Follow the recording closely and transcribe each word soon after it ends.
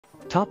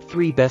Top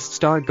 3 Best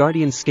Star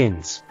Guardian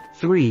Skins.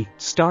 3.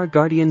 Star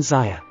Guardian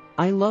Xayah.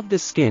 I love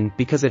this skin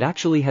because it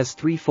actually has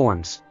 3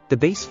 forms, the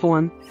base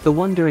form, the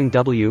one during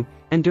W,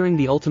 and during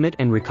the ultimate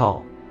and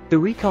recall. The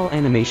recall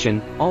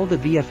animation, all the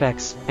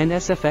VFX and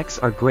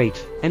SFX are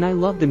great, and I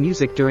love the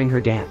music during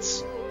her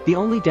dance. The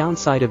only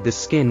downside of this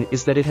skin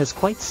is that it has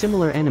quite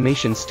similar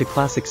animations to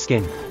classic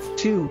skin.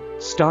 2.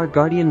 Star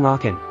Guardian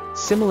Rakan.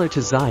 Similar to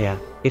Xayah,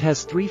 it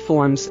has 3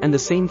 forms and the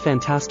same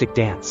fantastic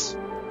dance.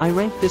 I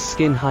rank this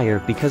skin higher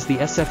because the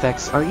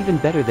SFX are even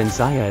better than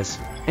Xayah's,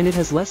 and it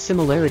has less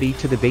similarity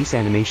to the base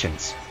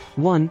animations.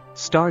 1.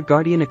 Star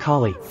Guardian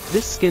Akali.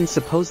 This skin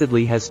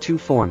supposedly has 2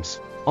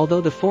 forms,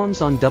 although the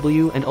forms on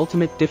W and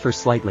Ultimate differ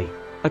slightly.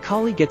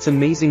 Akali gets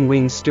amazing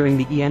wings during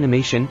the E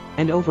animation,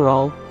 and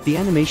overall, the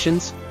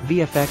animations,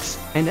 VFX,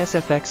 and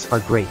SFX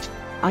are great.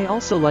 I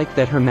also like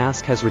that her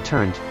mask has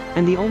returned,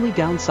 and the only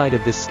downside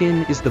of this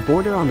skin is the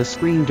border on the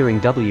screen during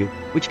W,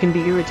 which can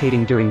be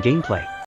irritating during gameplay.